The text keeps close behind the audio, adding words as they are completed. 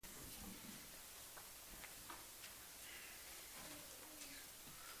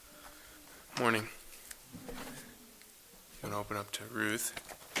morning. I'm going to open up to Ruth,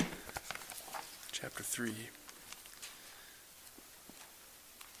 chapter 3.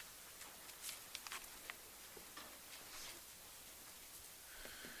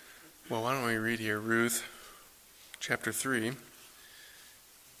 Well, why don't we read here Ruth, chapter 3,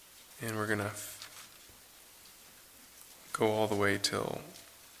 and we're going to go all the way till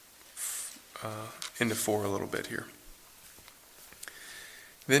into 4 a little bit here.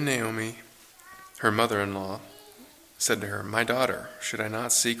 Then Naomi, her mother-in-law, said to her, "My daughter, should I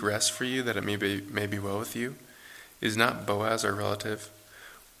not seek rest for you, that it may be well with you? Is not Boaz our relative,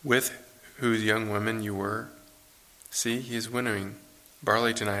 with whose young women you were? See, he is winnowing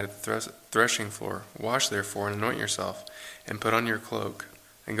barley tonight at the threshing floor. Wash therefore and anoint yourself, and put on your cloak,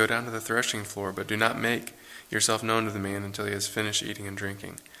 and go down to the threshing floor, but do not make yourself known to the man until he has finished eating and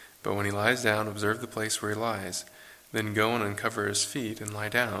drinking. But when he lies down, observe the place where he lies. Then go and uncover his feet and lie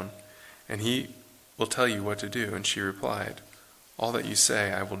down, and he will tell you what to do." And she replied, "All that you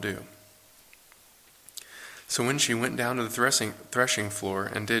say I will do." So when she went down to the threshing floor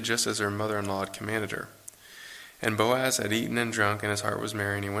and did just as her mother-in-law had commanded her. And Boaz had eaten and drunk, and his heart was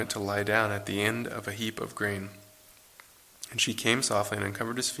merry, and he went to lie down at the end of a heap of grain. And she came softly and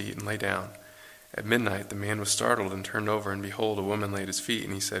uncovered his feet and lay down. At midnight the man was startled and turned over, and behold, a woman laid at his feet,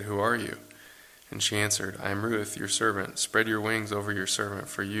 and he said, "Who are you?" And she answered, "I am Ruth, your servant. Spread your wings over your servant,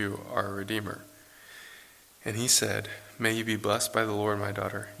 for you are a redeemer." And he said, "May you be blessed by the Lord, my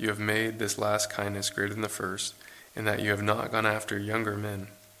daughter. You have made this last kindness greater than the first, in that you have not gone after younger men,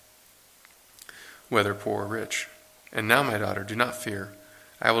 whether poor or rich. And now, my daughter, do not fear.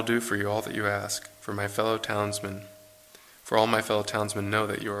 I will do for you all that you ask, for all my fellow townsmen know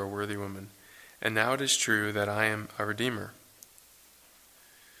that you are a worthy woman. And now it is true that I am a redeemer.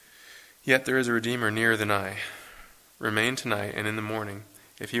 Yet there is a redeemer nearer than I. Remain tonight, and in the morning,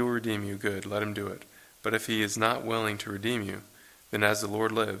 if he will redeem you, good, let him do it. But if he is not willing to redeem you, then as the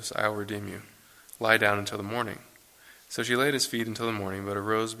Lord lives, I will redeem you. Lie down until the morning." So she lay at his feet until the morning, but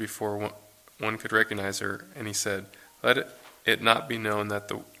arose before one could recognize her, and he said, "Let it not be known that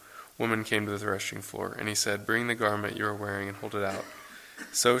the woman came to the threshing floor." And he said, "Bring the garment you are wearing and hold it out."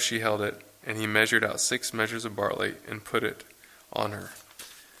 So she held it, and he measured out 6 measures of barley and put it on her.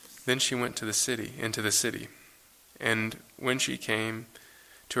 Then she went into the city. And when she came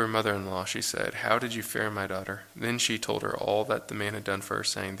to her mother-in-law, she said, "How did you fare, my daughter?" Then she told her all that the man had done for her,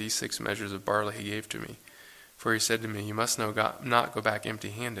 saying, "These 6 measures of barley he gave to me. For he said to me, 'You must not go back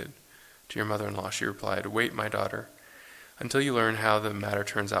empty-handed.'" To your mother-in-law she replied, "Wait, my daughter, until you learn how the matter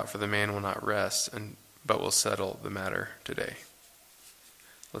turns out, for the man will not rest, but will settle the matter today."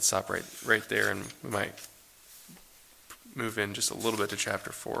 Let's stop right there, and we might move in just a little bit to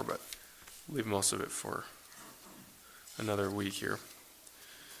chapter 4, but leave most of it for another week here.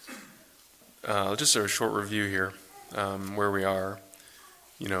 Just a short review here, where we are.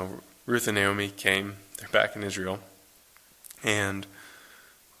 Ruth and Naomi came. They're back in Israel, and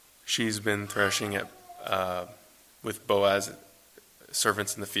she's been threshing with Boaz,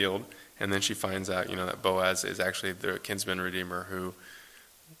 servants in the field, and then she finds out, that Boaz is actually the kinsman redeemer, who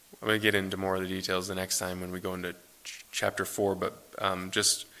I'm going to get into more of the details the next time when we go into chapter 4, but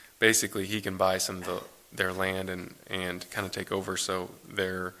just basically he can buy some of their land and kind of take over, so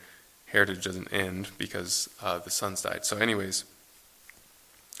their heritage doesn't end because the sons died. So anyways,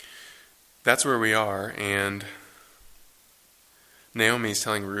 that's where we are, and Naomi's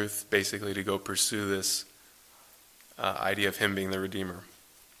telling Ruth basically to go pursue this idea of him being the Redeemer.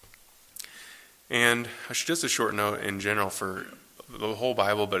 And just a short note in general for the whole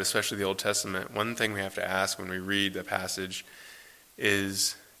Bible, but especially the Old Testament, one thing we have to ask when we read the passage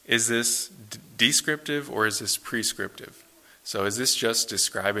is this descriptive or is this prescriptive? So is this just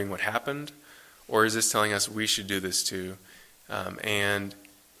describing what happened, or is this telling us we should do this too? And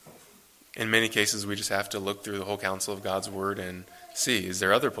in many cases, we just have to look through the whole counsel of God's Word and see, is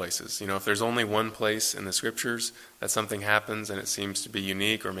there other places? If there's only one place in the Scriptures that something happens and it seems to be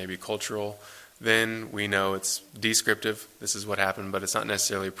unique or maybe cultural, then we know it's descriptive, this is what happened, but it's not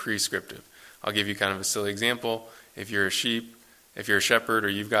necessarily prescriptive. I'll give you kind of a silly example. If you're a shepherd or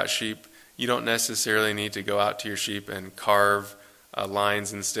you've got sheep, you don't necessarily need to go out to your sheep and carve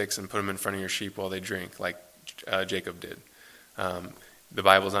lines and sticks and put them in front of your sheep while they drink, like Jacob did. The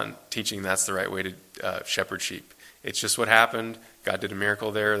Bible's not teaching that's the right way to shepherd sheep. It's just what happened. God did a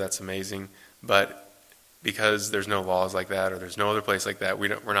miracle there. That's amazing. But because there's no laws like that, or there's no other place like that,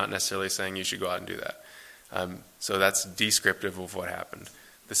 we're not necessarily saying you should go out and do that. So that's descriptive of what happened.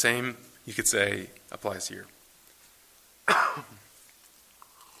 The same, you could say, applies here.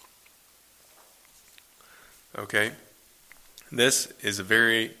 Okay? This is a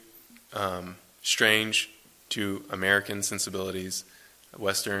very strange to American sensibilities,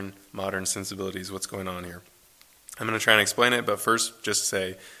 Western modern sensibilities, what's going on here. I'm going to try and explain it, but first just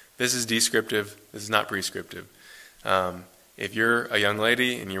say this is descriptive, this is not prescriptive. If you're a young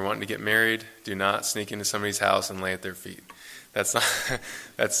lady and you're wanting to get married, do not sneak into somebody's house and lay at their feet. That's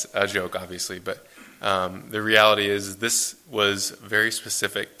a joke, obviously, but the reality is this was very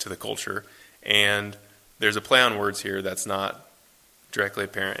specific to the culture, and there's a play on words here that's not directly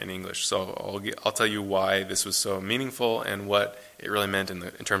apparent in English. So I'll tell you why this was so meaningful and what it really meant in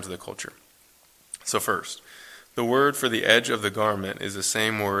terms of the culture. So first, the word for the edge of the garment is the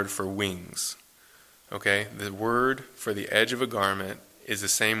same word for wings. Okay, the word for the edge of a garment is the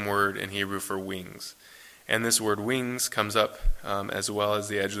same word in Hebrew for wings. And this word wings comes up as well as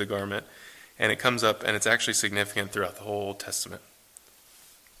the edge of the garment. And it comes up, and it's actually significant throughout the whole Old Testament.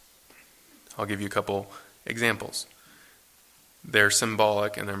 I'll give you a couple examples. They're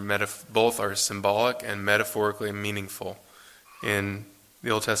symbolic, and both are symbolic and metaphorically meaningful in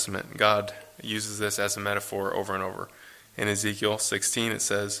the Old Testament. God uses this as a metaphor over and over. In Ezekiel 16, it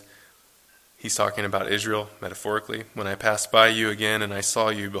says, he's talking about Israel metaphorically. When I passed by you again and I saw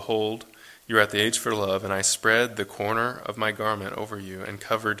you, behold, you are at the age for love, and I spread the corner of my garment over you and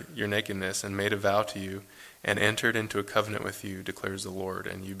covered your nakedness and made a vow to you and entered into a covenant with you, declares the Lord,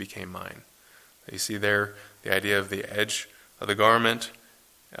 and you became mine. You see there, the idea of the edge of the garment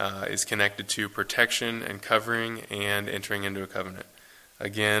is connected to protection and covering and entering into a covenant.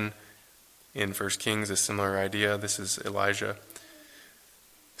 Again, in 1 Kings, a similar idea. This is Elijah.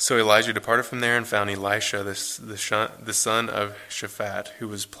 So Elijah departed from there and found Elisha, the son of Shaphat, who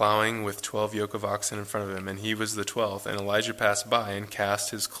was plowing with 12 yoke of oxen in front of him, and he was the 12th. And Elijah passed by and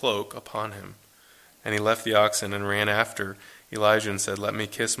cast his cloak upon him. And he left the oxen and ran after Elijah and said, let me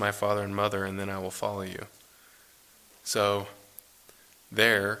kiss my father and mother, and then I will follow you. So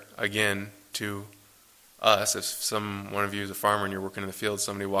there, again, to us, if one of you is a farmer and you're working in the field,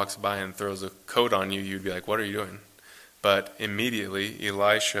 somebody walks by and throws a coat on you, you'd be like, what are you doing? But immediately,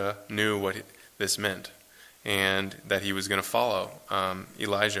 Elisha knew what this meant, and that he was going to follow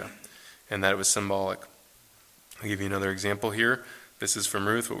Elijah, and that it was symbolic. I'll give you another example here. This is from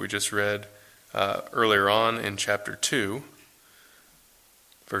Ruth, what we just read earlier on in chapter 2,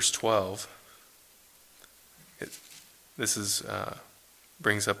 verse 12. This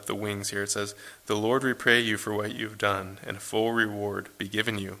brings up the wings here. It says, the Lord repay you for what you have done, and a full reward be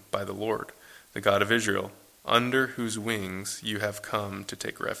given you by the Lord, the God of Israel, under whose wings you have come to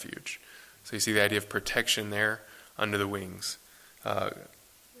take refuge. So you see the idea of protection there, under the wings.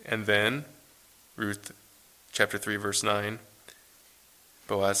 And then, Ruth chapter 3, verse 9,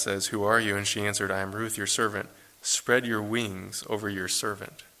 Boaz says, who are you? And she answered, I am Ruth, your servant. Spread your wings over your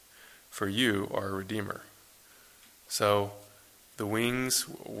servant, for you are a redeemer. So the wings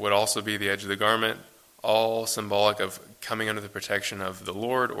would also be the edge of the garment, all symbolic of coming under the protection of the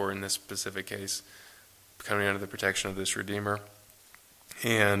Lord, or in this specific case, coming under the protection of this Redeemer.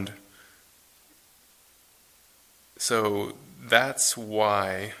 And so that's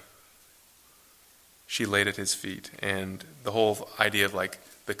why she laid at his feet. And the whole idea of like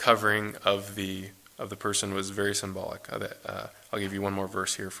the covering of the person was very symbolic. I'll give you one more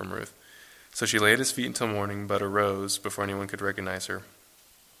verse here from Ruth. So she lay at his feet until morning, but arose before anyone could recognize her.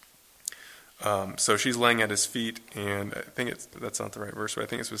 So she's laying at his feet, and I think that's not the right verse, but I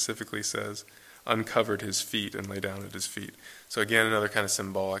think it specifically says, uncovered his feet and lay down at his feet. So again, another kind of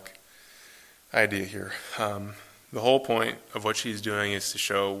symbolic idea here. The whole point of what she's doing is to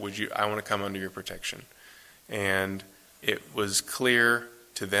show, I want to come under your protection. And it was clear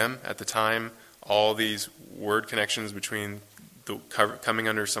to them at the time, all these word connections between coming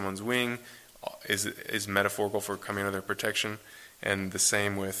under someone's wing is metaphorical for coming under their protection, and the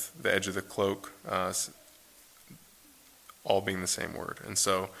same with the edge of the cloak, all being the same word. And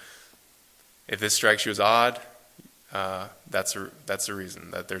so if this strikes you as odd, that's a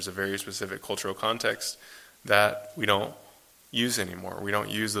reason, that there's a very specific cultural context that we don't use anymore. We don't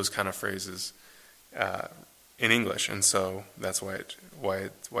use those kind of phrases in English, and so that's why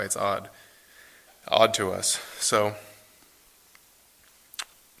it's odd to us. So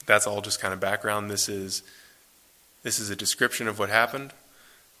that's all just kind of background. This is a description of what happened.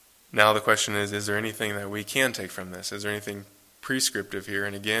 Now the question is there anything that we can take from this? Is there anything prescriptive here?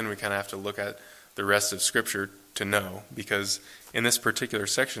 And again, we kind of have to look at the rest of Scripture to know, because in this particular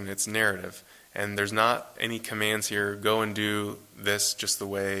section, it's narrative, and there's not any commands here, go and do this just the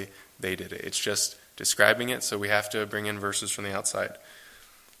way they did it. It's just describing it, so we have to bring in verses from the outside.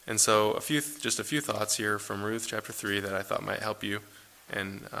 And so just a few thoughts here from Ruth chapter 3 that I thought might help you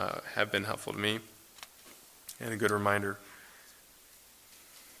and have been helpful to me, and a good reminder.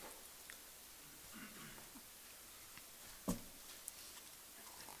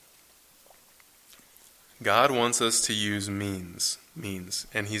 God wants us to use means,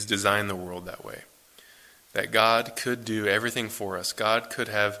 and he's designed the world that way. That God could do everything for us. God could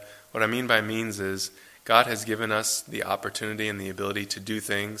have, what I mean by means is, God has given us the opportunity and the ability to do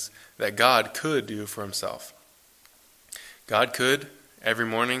things that God could do for himself. God could, every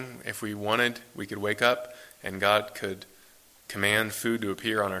morning, if we wanted, we could wake up and God could command food to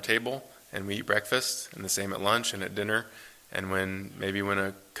appear on our table and we eat breakfast, and the same at lunch and at dinner. And when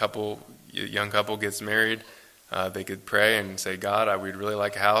a young couple gets married, they could pray and say, God, we'd really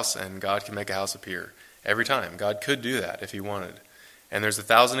like a house, and God can make a house appear. Every time. God could do that if he wanted. And there's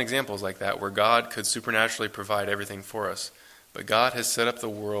 1,000 examples like that where God could supernaturally provide everything for us. But God has set up the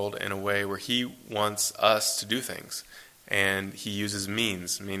world in a way where he wants us to do things. And he uses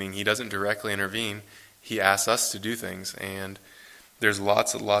means, meaning he doesn't directly intervene. He asks us to do things. And there's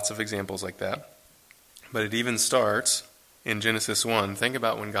lots of examples like that. But it even starts in Genesis 1. Think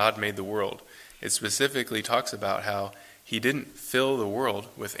about when God made the world. It specifically talks about how he didn't fill the world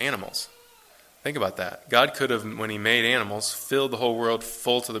with animals. Think about that. God could have, when he made animals, filled the whole world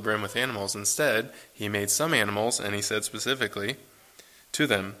full to the brim with animals. Instead, he made some animals, and he said specifically to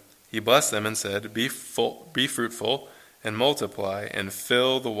them, he blessed them and said, be fruitful and multiply and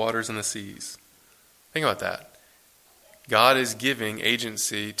fill the waters and the seas. Think about that. God is giving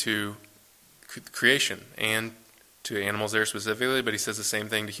agency to creation and to animals there specifically, but he says the same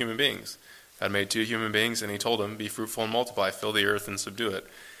thing to human beings. God made 2 human beings, and he told them, be fruitful and multiply, fill the earth and subdue it.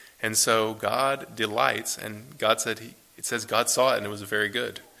 And so God delights, and God said, it says God saw it and it was very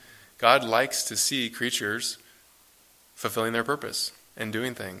good. God likes to see creatures fulfilling their purpose and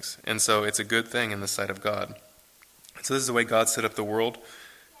doing things. And so it's a good thing in the sight of God. So this is the way God set up the world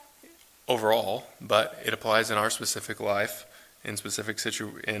overall, but it applies in our specific life, in specific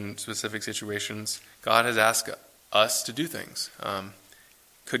situations. God has asked us to do things.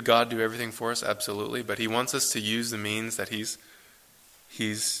 Could God do everything for us? Absolutely. But he wants us to use the means that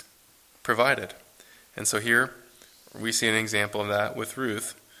he's provided. And so here we see an example of that with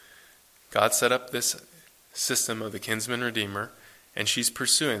Ruth. God set up this system of the kinsman redeemer, and she's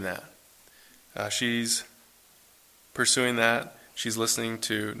pursuing that. She's pursuing that. She's listening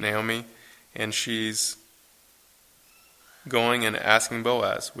to Naomi, and she's going and asking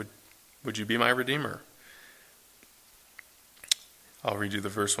Boaz, would you be my redeemer? I'll read you the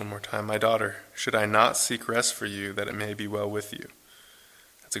verse one more time. My daughter, should I not seek rest for you, that it may be well with you?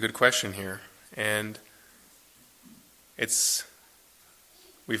 That's a good question here. And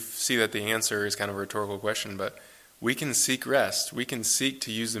we see that the answer is kind of a rhetorical question, but we can seek rest. We can seek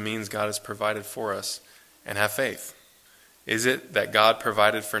to use the means God has provided for us and have faith. Is it that God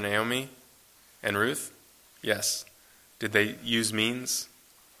provided for Naomi and Ruth? Yes. Did they use means?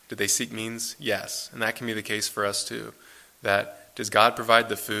 Did they seek means? Yes. And that can be the case for us too. Does God provide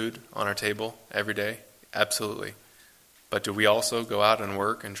the food on our table every day? Absolutely. But do we also go out and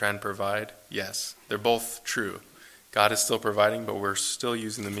work and try and provide? Yes. They're both true. God is still providing, but we're still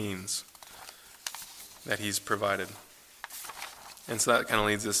using the means that he's provided. And so that kind of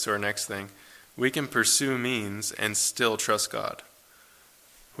leads us to our next thing. We can pursue means and still trust God.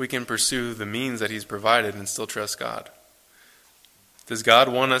 We can pursue the means that he's provided and still trust God. Does God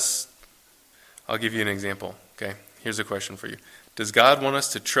want us? I'll give you an example. Okay, here's a question for you. Does God want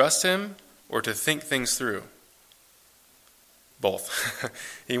us to trust him or to think things through? Both.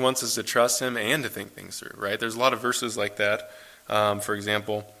 He wants us to trust him and to think things through, right? There's a lot of verses like that. For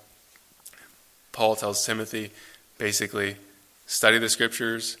example, Paul tells Timothy, basically, study the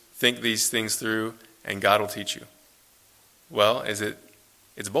scriptures, think these things through, and God will teach you. Well,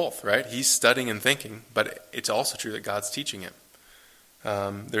 it's both, right? He's studying and thinking, but it's also true that God's teaching him.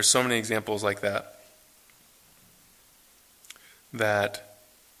 There's so many examples like that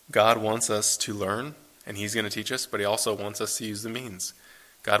God wants us to learn, and he's going to teach us, but he also wants us to use the means.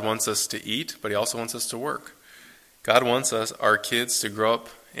 God wants us to eat, but he also wants us to work. God wants our kids to grow up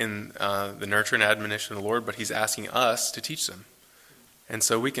in the nurture and admonition of the Lord, but he's asking us to teach them. And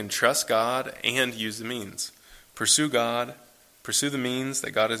so we can trust God and use the means. Pursue God, pursue the means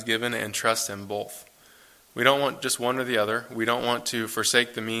that God has given, and trust him both. We don't want just one or the other. We don't want to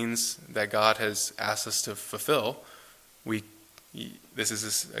forsake the means that God has asked us to fulfill. This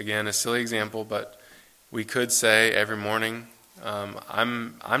is, again, a silly example, but we could say every morning,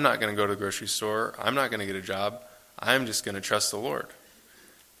 I'm not going to go to the grocery store. I'm not going to get a job. I'm just going to trust the Lord.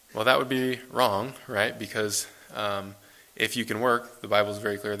 Well, that would be wrong, right? Because if you can work, the Bible is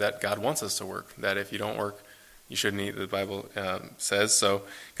very clear that God wants us to work. That if you don't work, you shouldn't eat, the Bible says. So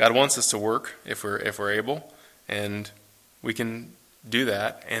God wants us to work if we're able, and we can do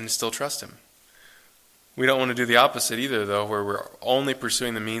that and still trust him. We don't want to do the opposite either, though, where we're only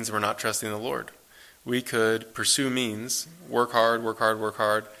pursuing the means and we're not trusting the Lord. We could pursue means, work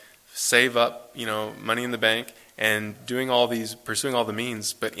hard, save up, money in the bank, and pursuing all the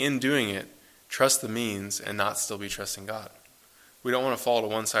means, but in doing it, trust the means and not still be trusting God. We don't want to fall to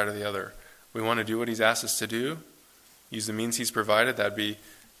one side or the other. We want to do what he's asked us to do, use the means he's provided. That'd be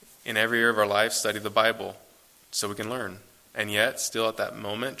in every area of our life, study the Bible so we can learn. And yet, still at that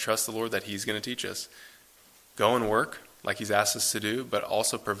moment, trust the Lord that he's going to teach us. Go and work like he's asked us to do, but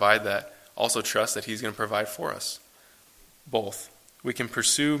also also trust that he's going to provide for us. Both. We can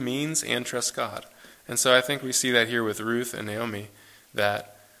pursue means and trust God. And so I think we see that here with Ruth and Naomi,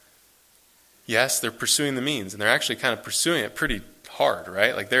 that yes, they're pursuing the means, and they're actually kind of pursuing it pretty hard,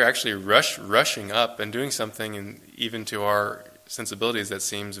 right? Like they're actually rushing up and doing something, and even to our sensibilities, that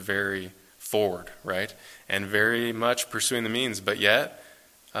seems very forward, right? And very much pursuing the means, but yet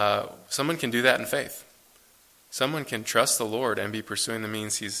someone can do that in faith. Someone can trust the Lord and be pursuing the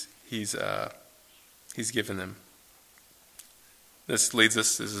means He's given them. This leads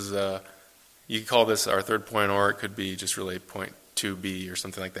us. You could call this our third point, or it could be just really point 2b or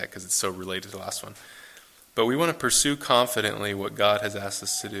something like that, because it's so related to the last one. But we want to pursue confidently what God has asked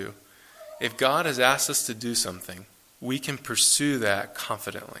us to do. If God has asked us to do something, we can pursue that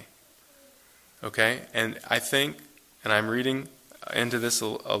confidently. Okay? And I think, and I'm reading into this a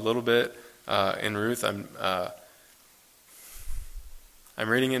little bit in Ruth. I'm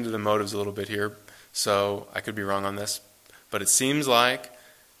reading into the motives a little bit here, so I could be wrong on this. But it seems like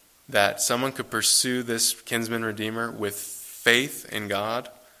that someone could pursue this kinsman redeemer with faith in God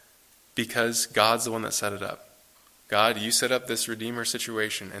because God's the one that set it up. God, you set up this redeemer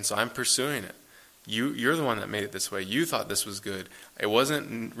situation, and so I'm pursuing it. You're the one that made it this way. You thought this was good. It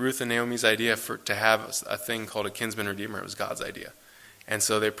wasn't Ruth and Naomi's idea to have a thing called a kinsman redeemer. It was God's idea. And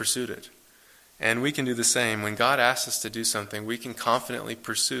so they pursued it. And we can do the same. When God asks us to do something, we can confidently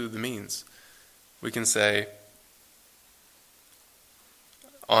pursue the means. We can say,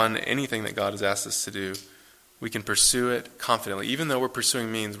 on anything that God has asked us to do, we can pursue it confidently. Even though we're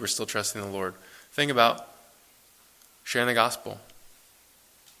pursuing means, we're still trusting the Lord. Think about sharing the gospel.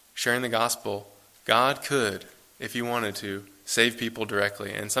 Sharing the gospel, God could, if he wanted to, save people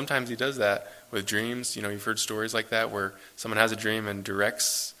directly. And sometimes he does that with dreams. You've heard stories like that where someone has a dream and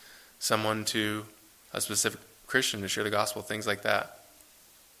directs someone to a specific Christian to share the gospel, things like that.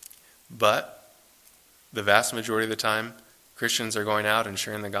 But the vast majority of the time, Christians are going out and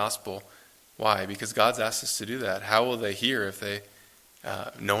sharing the gospel. Why? Because God's asked us to do that. How will they hear if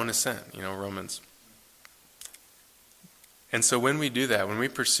no one is sent? Romans. And so when we do that, when we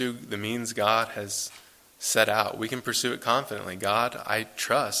pursue the means God has set out, we can pursue it confidently. God, I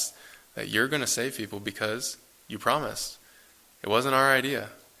trust that you're going to save people because you promised. It wasn't our idea.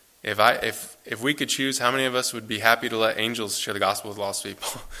 If we could choose, how many of us would be happy to let angels share the gospel with lost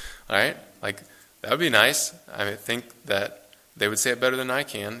people? All right? That would be nice. I think that they would say it better than I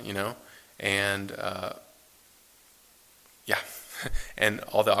can, and and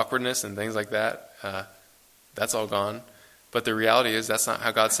all the awkwardness and things like that, that's all gone. But the reality is that's not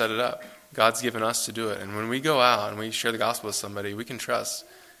how God set it up. God's given us to do it. And when we go out and we share the gospel with somebody, we can trust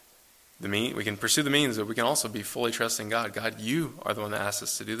we can pursue the means, but we can also be fully trusting God. God, you are the one that asked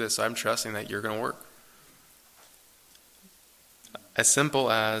us to do this, so I'm trusting that you're going to work. As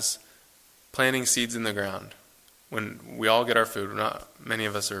simple as planting seeds in the ground. When we all get our food, not many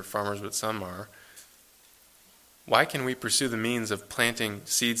of us are farmers, but some are. Why can we pursue the means of planting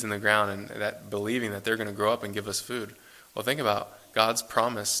seeds in the ground and that believing that they're going to grow up and give us food? Well, think about God's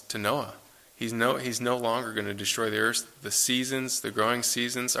promise to Noah. He's no longer going to destroy the earth. The seasons, the growing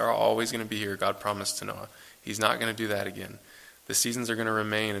seasons are always going to be here, God promised to Noah. He's not going to do that again. The seasons are going to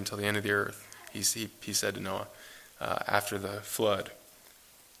remain until the end of the earth, he said to Noah after the flood.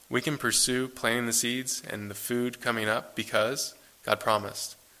 We can pursue planting the seeds and the food coming up because God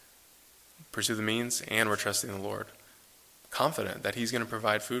promised. Pursue the means, and we're trusting the Lord. Confident that he's going to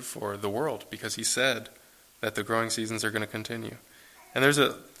provide food for the world because he said that the growing seasons are going to continue. And there's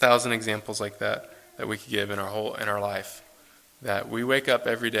 1,000 examples like that we could give in our life. That we wake up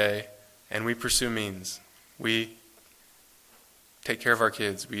every day and we pursue means. We take care of our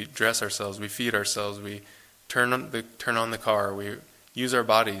kids. We dress ourselves. We feed ourselves. We turn on the car. We use our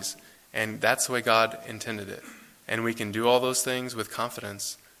bodies. And that's the way God intended it. And we can do all those things with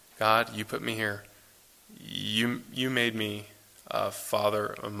confidence. God, you put me here. You made me a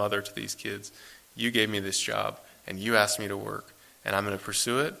father, a mother to these kids. You gave me this job, and you asked me to work. And I'm going to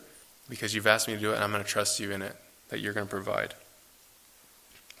pursue it because you've asked me to do it, and I'm going to trust you in it, that you're going to provide.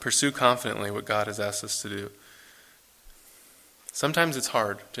 Pursue confidently what God has asked us to do. Sometimes it's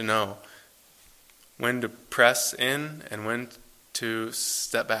hard to know when to press in and when to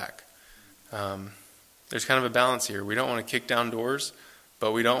step back. there's kind of a balance here. We don't want to kick down doors,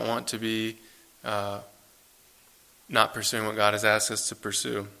 but we don't want to be not pursuing what God has asked us to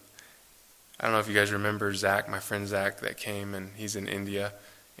pursue. I don't know if you guys remember Zach, my friend Zach, that came, and he's in India,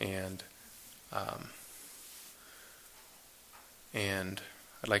 and I'd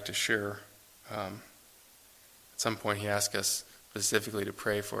like to share. At some point, he asked us specifically to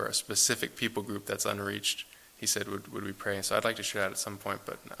pray for a specific people group that's unreached. He said, "Would we pray?" And so I'd like to share that at some point,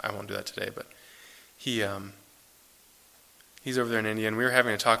 but I won't do that today. But he's over there in India, and we were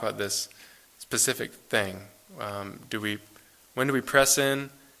having to talk about this specific thing. When do we press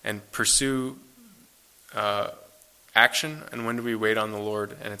in and pursue action, and when do we wait on the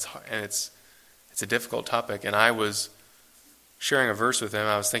Lord? And it's a difficult topic. And I was sharing a verse with him.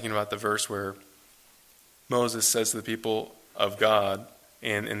 I was thinking about the verse where Moses says to the people of God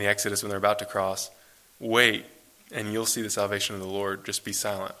in the Exodus when they're about to cross, "Wait, and you'll see the salvation of the Lord. Just be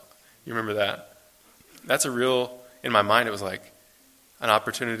silent." You remember that? That's a real, in my mind, it was like an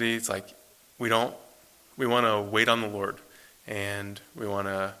opportunity. It's like we want to wait on the Lord, and we want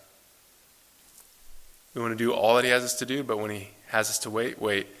to do all that he has us to do, but when he has us to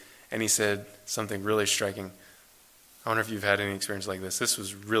wait. And he said something really striking. I wonder if you've had any experience like this. This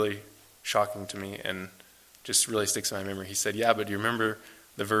was really shocking to me and just really sticks in my memory. He said, "Yeah, but do you remember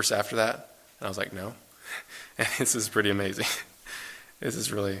the verse after that?" And I was like, "No." And this is pretty amazing.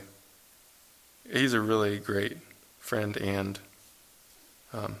 He's a really great friend and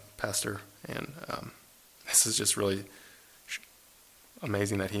pastor, and this is just really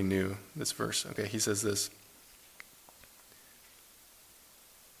amazing that he knew this verse. Okay, he says this.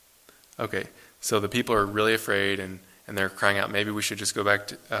 Okay, so the people are really afraid, and they're crying out, "Maybe we should just go back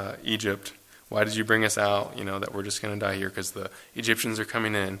to Egypt. Why did you bring us out? That we're just going to die here because the Egyptians are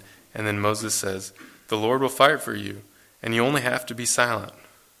coming in." And then Moses says, "The Lord will fight for you, and you only have to be silent."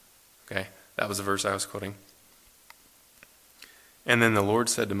 Okay, that was the verse I was quoting. And then the Lord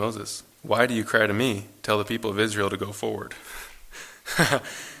said to Moses, "Why do you cry to me? Tell the people of Israel to go forward."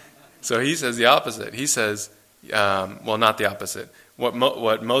 So he says the opposite. He says, not the opposite. What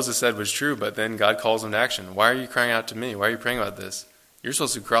Moses said was true, but then God calls him to action. "Why are you crying out to me? Why are you praying about this? You're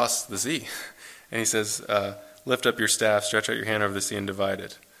supposed to cross the sea." And he says, "Lift up your staff, stretch out your hand over the sea and divide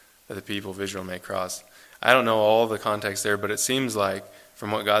it, that the people of Israel may cross." I don't know all the context there, but it seems like,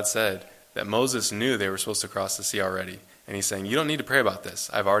 from what God said, that Moses knew they were supposed to cross the sea already. And he's saying, "You don't need to pray about this.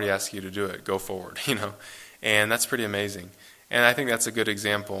 I've already asked you to do it. Go forward." And that's pretty amazing. And I think that's a good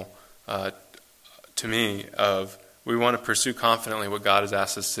example to me of we want to pursue confidently what God has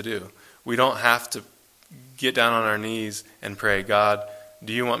asked us to do. We don't have to get down on our knees and pray, "God,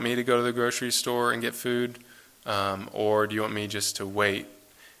 do you want me to go to the grocery store and get food? Or do you want me just to wait?"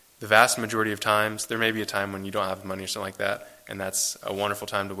 The vast majority of times, there may be a time when you don't have money or something like that, and that's a wonderful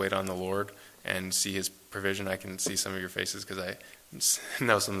time to wait on the Lord and see his provision. I can see some of your faces because I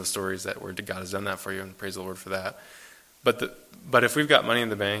know some of the stories where God has done that for you, and praise the Lord for that. But if we've got money in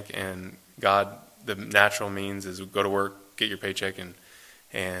the bank and God, the natural means is go to work, get your paycheck,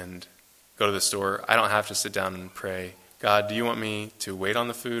 and go to the store, I don't have to sit down and pray, "God, do you want me to wait on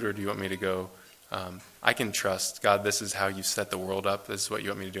the food, or do you want me to go?" I can trust, "God, this is how you set the world up. This is what you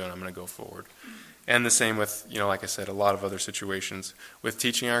want me to do, and I'm going to go forward." And the same with, like I said, a lot of other situations with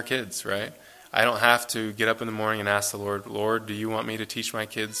teaching our kids, right? I don't have to get up in the morning and ask the Lord, "Lord, do you want me to teach my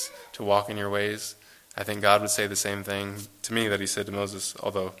kids to walk in your ways?" I think God would say the same thing to me that he said to Moses,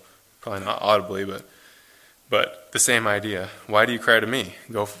 although probably not audibly, but the same idea. "Why do you cry to me?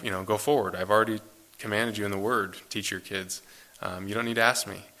 Go forward. I've already commanded you in the word, teach your kids. You don't need to ask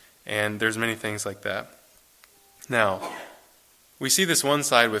me." And there's many things like that. Now, we see this one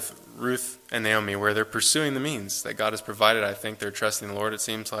side with Ruth and Naomi where they're pursuing the means that God has provided. I think they're trusting the Lord, it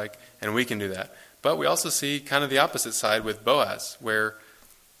seems like, and we can do that. But we also see kind of the opposite side with Boaz, where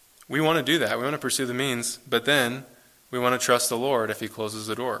we want to do that. We want to pursue the means, but then we want to trust the Lord if he closes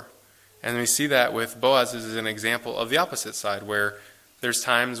the door. And we see that with Boaz as an example of the opposite side, where there's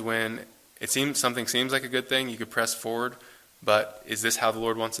times when something seems like a good thing, you could press forward, but is this how the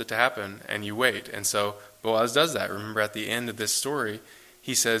Lord wants it to happen? And you wait. And so Boaz does that. Remember at the end of this story,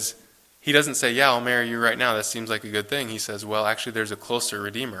 he doesn't say, "Yeah, I'll marry you right now. That seems like a good thing." He says, "Well, actually there's a closer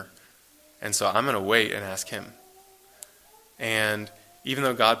Redeemer. And so I'm going to wait and ask him." And even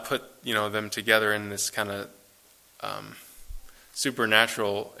though God put them together in this kind of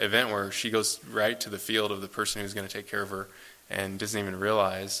supernatural event where she goes right to the field of the person who's going to take care of her and doesn't even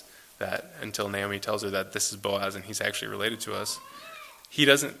realize that until Naomi tells her that this is Boaz and he's actually related to us, he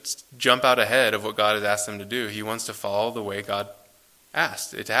doesn't jump out ahead of what God has asked him to do. He wants to follow the way God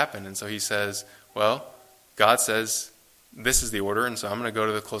asked it to happen. And so he says, God says this is the order, and so I'm going to go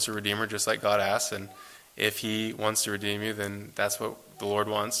to the closer Redeemer just like God asked. If he wants to redeem you, then that's what the Lord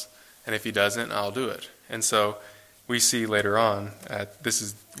wants. And if he doesn't, I'll do it. And so we see later on, this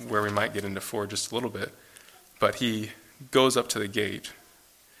is where we might get into 4 just a little bit, but he goes up to the gate,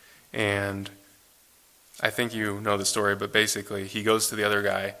 and I think you know the story, but basically he goes to the other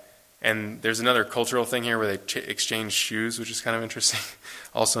guy, and there's another cultural thing here where they exchange shoes, which is kind of interesting.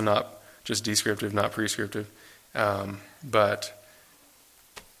 Also not just descriptive, not prescriptive. But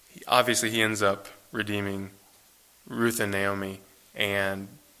obviously he ends up redeeming Ruth and Naomi and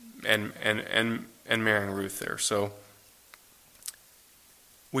marrying Ruth there. So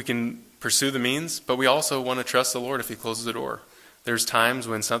we can pursue the means, but we also want to trust the Lord if he closes the door. There's times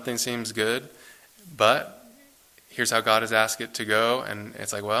when something seems good, but here's how God has asked it to go, and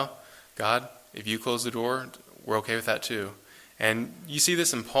it's like, well, God, if you close the door, we're okay with that too. And you see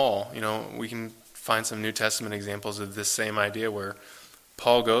this in Paul. We can find some New Testament examples of this same idea where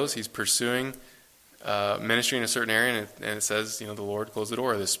Paul goes, he's pursuing ministry in a certain area, and it says, the Lord closed the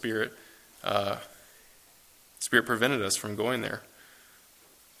door. The Spirit prevented us from going there.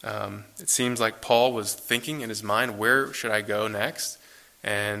 It seems like Paul was thinking in his mind, where should I go next?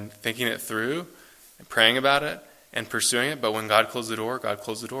 And thinking it through, and praying about it, and pursuing it. But when God closed the door,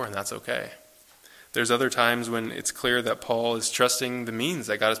 and that's okay. There's other times when it's clear that Paul is trusting the means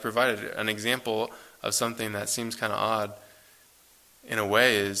that God has provided. An example of something that seems kind of odd in a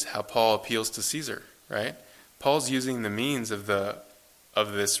way is how Paul appeals to Caesar, right? Paul's using the means of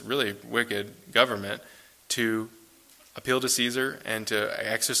this really wicked government to appeal to Caesar and to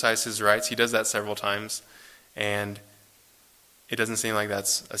exercise his rights. He does that several times, and it doesn't seem like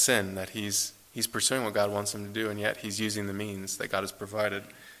that's a sin, that he's pursuing what God wants him to do, and yet he's using the means that God has provided.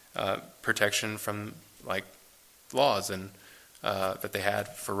 Protection from laws and that they had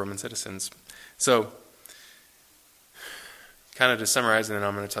for Roman citizens. So, kind of to summarize, and then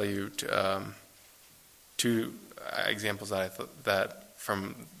I'm going to tell you two examples that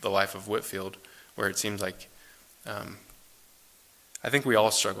from the life of Whitefield, where it seems like I think we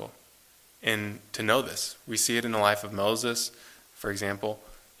all struggle to know this. We see it in the life of Moses, for example.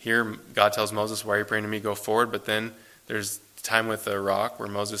 Here, God tells Moses, "Why are you praying to me? Go forward." But then there's time with the rock where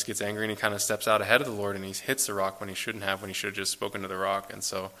Moses gets angry and he kind of steps out ahead of the Lord and he hits the rock when he shouldn't have, when he should have just spoken to the rock. And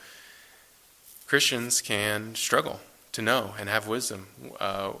so Christians can struggle to know and have wisdom.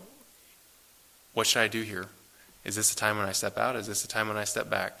 What should I do here? Is this the time when I step out? Is this the time when I step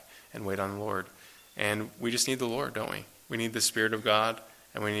back and wait on the Lord? And we just need the Lord, don't we? We need the Spirit of God,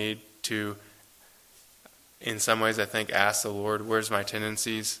 and we need to, in some ways, I think, ask the Lord, where's my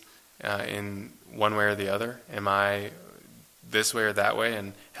tendencies in one way or the other? Am I this way or that way?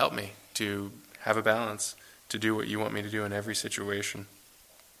 And help me to have a balance, to do what you want me to do in every situation.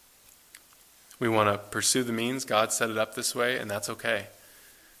 We want to pursue the means. God set it up this way, and that's okay.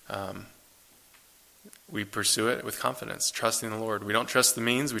 We pursue it with confidence, trusting the Lord. We don't trust the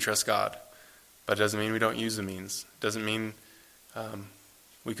means, we trust God. But it doesn't mean we don't use the means. It doesn't mean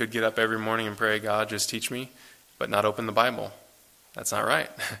we could get up every morning and pray, God, just teach me, but not open the Bible. That's not right.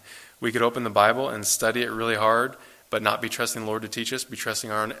 We could open the Bible and study it really hard, but not be trusting the Lord to teach us, be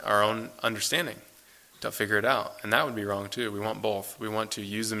trusting our own understanding to figure it out. And that would be wrong too. We want both. We want to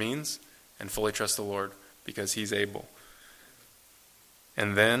use the means and fully trust the Lord because he's able.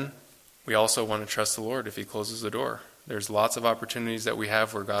 And then we also want to trust the Lord if he closes the door. There's lots of opportunities that we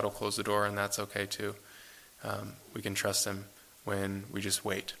have where God will close the door, and that's okay too. We can trust him when we just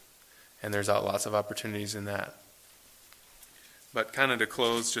wait. And there's lots of opportunities in that. But kind of to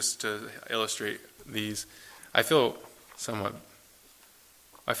close, just to illustrate these, I feel somewhat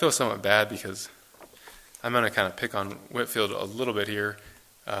bad because I'm going to kind of pick on Whitefield a little bit here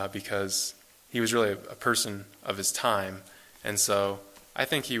because he was really a person of his time, and so I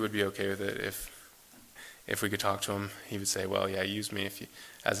think he would be okay with it if we could talk to him. He would say, "Well, yeah, use me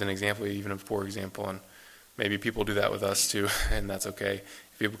as an example, even a poor example," and maybe people do that with us too, and that's okay.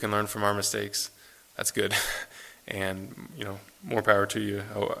 If people can learn from our mistakes, that's good, and more power to you.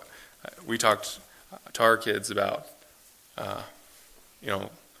 We talked to our kids about, we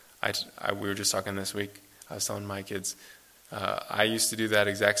were just talking this week. I was telling my kids, I used to do that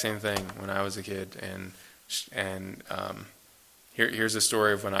exact same thing when I was a kid, and here's a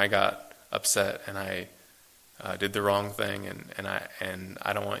story of when I got upset and I did the wrong thing, and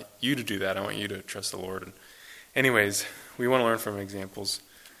I don't want you to do that. I want you to trust the Lord. And anyways, we want to learn from examples.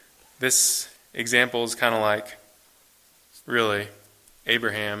 This example is kind of like, really,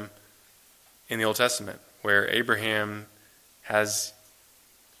 Abraham in the Old Testament, where Abraham has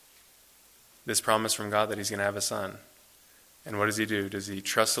this promise from God that he's going to have a son. And what does he do? Does he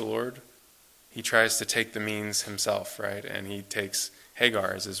trust the Lord? He tries to take the means himself, right? And he takes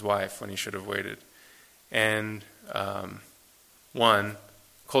Hagar as his wife when he should have waited. And one,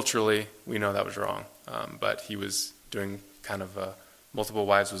 culturally, we know that was wrong. But he was doing kind of multiple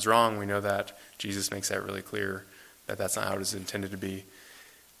wives was wrong. We know that. Jesus makes that really clear, that that's not how it is intended to be.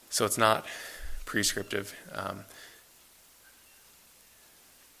 So it's not prescriptive.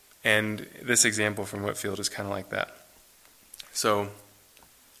 And this example from Whitefield is kind of like that. So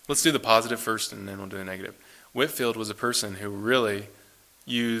let's do the positive first, and then we'll do the negative. Whitefield was a person who really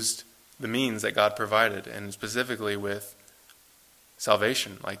used the means that God provided, and specifically with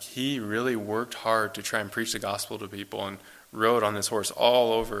salvation. Like, he really worked hard to try and preach the gospel to people, and rode on this horse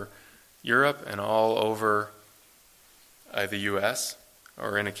all over Europe and all over the U.S.,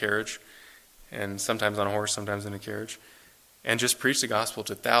 or in a carriage, and sometimes on a horse, sometimes in a carriage, and just preached the gospel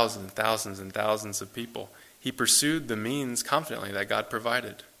to thousands and thousands and thousands of people. He pursued the means confidently that God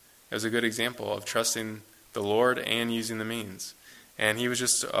provided. It was a good example of trusting the Lord and using the means. And he was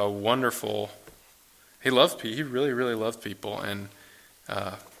just a wonderful, he really, really loved people. And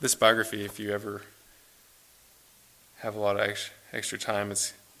this biography, if you ever have a lot of extra time,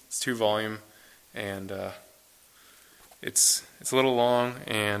 it's 2-volume, and it's a little long,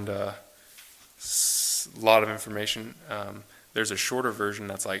 and a lot of information. There's a shorter version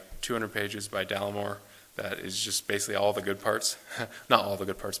that's like 200 pages by Dallimore that is just basically all the good parts. Not all the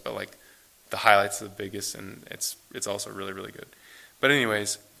good parts, but like the highlights of the biggest, and it's also really, really good. But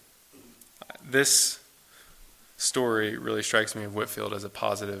anyways, this story really strikes me of Whitefield as a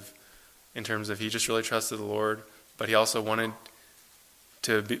positive in terms of he just really trusted the Lord, but he also wanted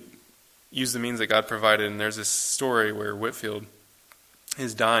to use the means that God provided. And there's this story where Whitefield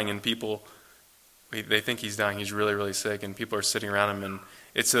is dying, and people, they think he's dying. He's really, really sick, and people are sitting around him, and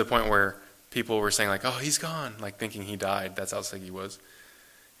it's to the point where people were saying like, oh, he's gone, like thinking he died. That's how sick he was.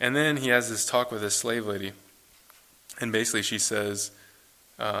 And then he has this talk with this slave lady, and basically she says,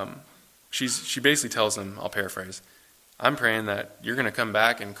 she basically tells him, I'll paraphrase, I'm praying that you're going to come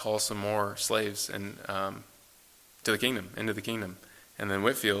back and call some more slaves and into the kingdom. And then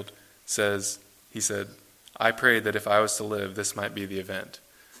Whitefield he said, I prayed that if I was to live, this might be the event.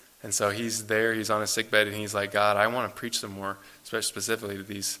 And so he's there, he's on his sickbed, and he's like, God, I want to preach some more, specifically to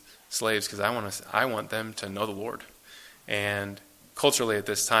these slaves, because I want them to know the Lord. And culturally at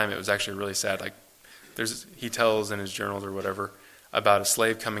this time, it was actually really sad. Like, he tells in his journals or whatever about a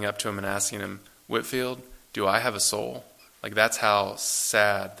slave coming up to him and asking him, Whitefield, do I have a soul? Like, that's how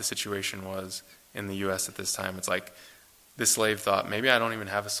sad the situation was in the U.S. at this time. It's like this slave thought, maybe I don't even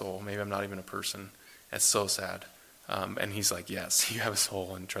have a soul. Maybe I'm not even a person. That's so sad. And he's like, yes, you have a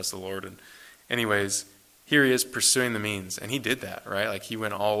soul, and trust the Lord. And anyways, here he is pursuing the means. And he did that, right? Like, he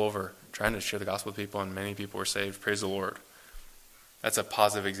went all over trying to share the gospel with people, and many people were saved. Praise the Lord. That's a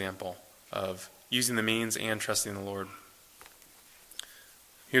positive example of using the means and trusting the Lord.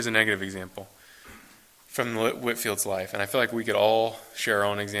 Here's a negative example from Whitefield's life. And I feel like we could all share our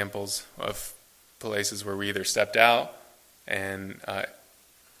own examples of places where we either stepped out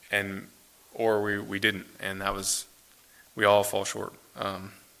or we didn't. And we all fall short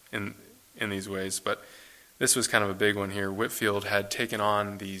in these ways. But this was kind of a big one here. Whitefield had taken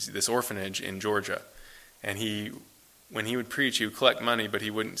on this orphanage in Georgia. And when he would preach, he would collect money, but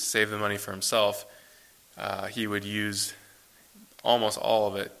he wouldn't save the money for himself. He would use almost all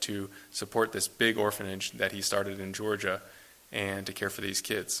of it to support this big orphanage that he started in Georgia and to care for these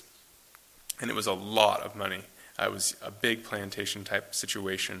kids. And it was a lot of money. It was a big plantation type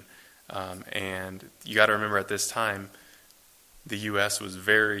situation. And you got to remember at this time, the U.S. was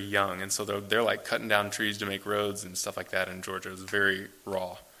very young. And so they're like cutting down trees to make roads and stuff like that in Georgia. It was very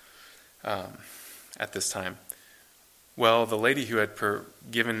raw at this time. Well, the lady who had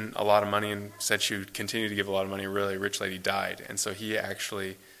given a lot of money and said she would continue to give a lot of money, a really rich lady, died. And so he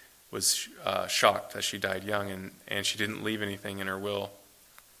actually was shocked that she died young, and she didn't leave anything in her will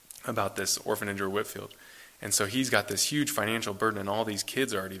about this orphanage or Whitefield. And so he's got this huge financial burden, and all these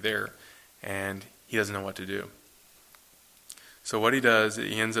kids are already there, and he doesn't know what to do. So what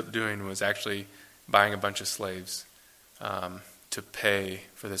he ends up doing was actually buying a bunch of slaves to pay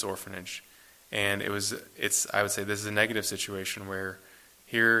for this orphanage. And I would say this is a negative situation where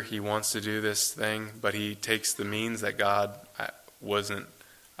here he wants to do this thing, but he takes the means that God wasn't,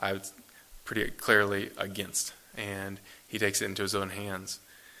 pretty clearly against, and he takes it into his own hands.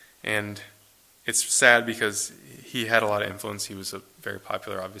 And it's sad because he had a lot of influence. He was very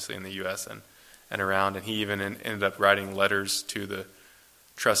popular, obviously, in the U.S. and around, and he even ended up writing letters to the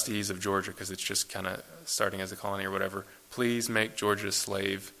trustees of Georgia, because it's just kind of starting as a colony or whatever. Please make Georgia a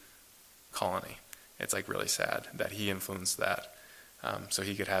slave colony. It's like really sad that he influenced that, so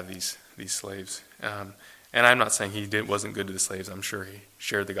he could have these slaves. And I'm not saying he wasn't good to the slaves. I'm sure he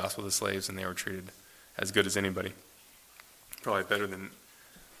shared the gospel with the slaves, and they were treated as good as anybody. Probably better than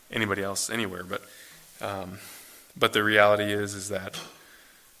anybody else anywhere. But the reality is that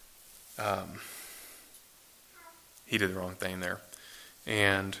he did the wrong thing there.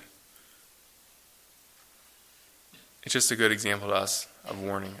 And it's just a good example to us of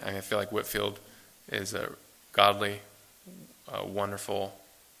warning. I feel like Whitefield is a godly, wonderful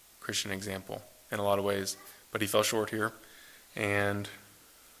Christian example in a lot of ways, but he fell short here, and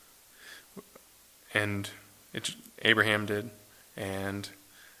Abraham did, and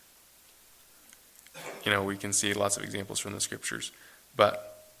we can see lots of examples from the scriptures.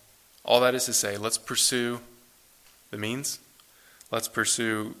 But all that is to say, let's pursue the means. Let's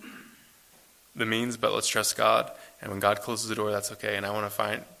pursue the means, but let's trust God. And when God closes the door, that's okay. And I want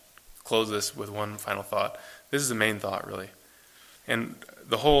to close this with one final thought. This is the main thought, really. And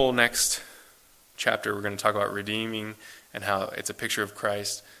the whole next chapter, we're going to talk about redeeming and how it's a picture of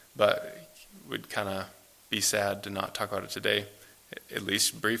Christ, but it would kind of be sad to not talk about it today, at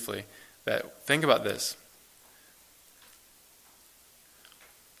least briefly. Think about this.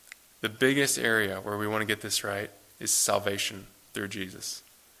 The biggest area where we want to get this right is salvation through Jesus.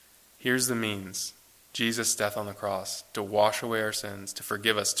 Here's the means. Jesus' death on the cross to wash away our sins, to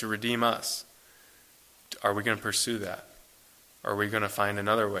forgive us, to redeem us. Are we going to pursue that? Are we going to find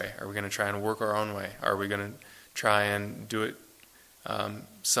another way? Are we going to try and work our own way? Are we going to try and do it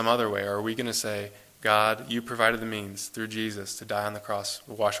some other way? Or are we going to say, God, you provided the means through Jesus to die on the cross,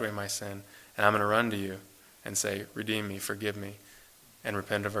 wash away my sin, and I'm going to run to you and say, redeem me, forgive me, and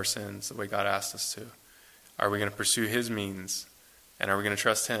repent of our sins the way God asked us to? Are we going to pursue his means? And are we going to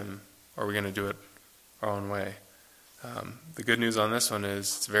trust him? Or are we going to do it our own way? The good news on this one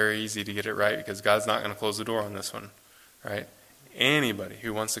is it's very easy to get it right because God's not going to close the door on this one, right? Anybody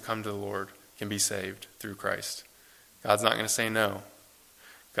who wants to come to the Lord can be saved through Christ. God's not going to say no.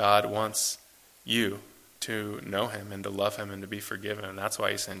 God wants you to know him and to love him and to be forgiven. And that's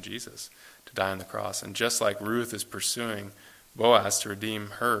why he sent Jesus to die on the cross. And just like Ruth is pursuing Boaz to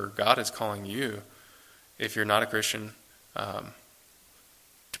redeem her, God is calling you, if you're not a Christian,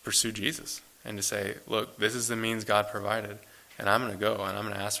 to pursue Jesus and to say, look, this is the means God provided, and I'm going to go and I'm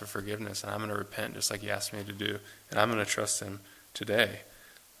going to ask for forgiveness and I'm going to repent just like he asked me to do, and I'm going to trust him today.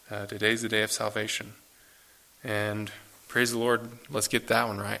 Today's the day of salvation. And praise the Lord, let's get that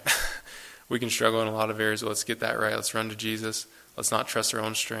one right. We can struggle in a lot of areas, but let's get that right. Let's run to Jesus. Let's not trust our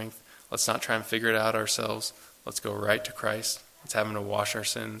own strength. Let's not try and figure it out ourselves. Let's go right to Christ. Let's have him to wash our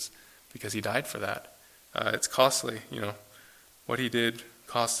sins because he died for that. It's costly, what he did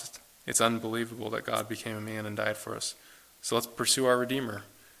cost. It's unbelievable that God became a man and died for us. So let's pursue our Redeemer.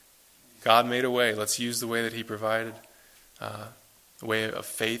 God made a way. Let's use the way that he provided, the way of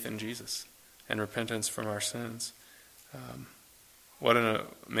faith in Jesus and repentance from our sins. What an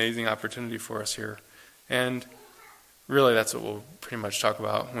amazing opportunity for us here. And really that's what we'll pretty much talk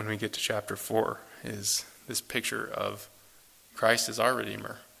about when we get to chapter 4, is this picture of Christ as our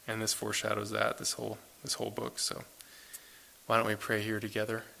Redeemer. And this foreshadows that, this whole book. So why don't we pray here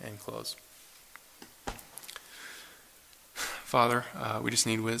together and close. Father, we just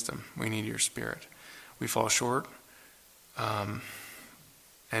need wisdom. We need your Spirit. We fall short, and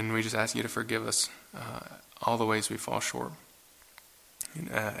we just ask you to forgive us all the ways we fall short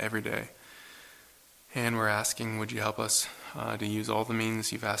every day. And we're asking, would you help us to use all the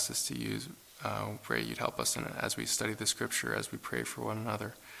means you've asked us to use? We pray you'd help us in it as we study the Scripture, as we pray for one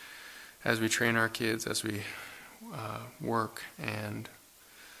another, as we train our kids, as we work, and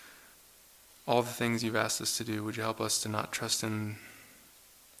all the things you've asked us to do. Would you help us to not trust in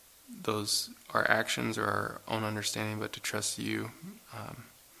our actions or our own understanding, but to trust you.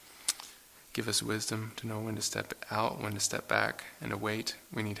 Give us wisdom to know when to step out, when to step back, and to wait.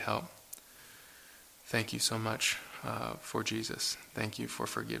 We need help. Thank you so much for Jesus. Thank you for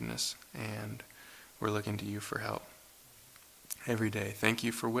forgiveness, and we're looking to you for help every day. Thank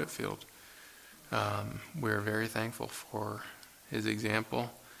you for Whitefield. We're very thankful for his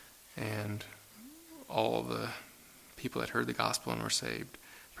example and all the people that heard the gospel and were saved.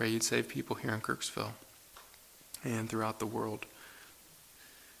 Pray you'd save people here in Kirksville and throughout the world.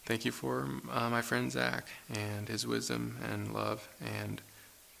 Thank you for my friend Zach and his wisdom and love, and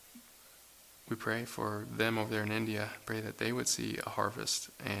we pray for them over there in India. Pray that they would see a harvest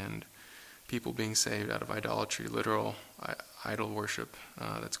and people being saved out of idolatry, literal idol worship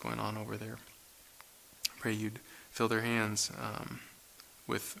that's going on over there. Pray you'd fill their hands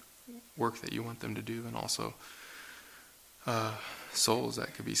with work that you want them to do, and also souls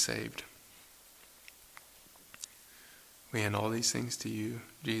that could be saved. We hand all these things to you,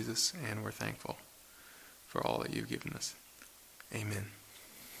 Jesus, and we're thankful for all that you've given us. Amen.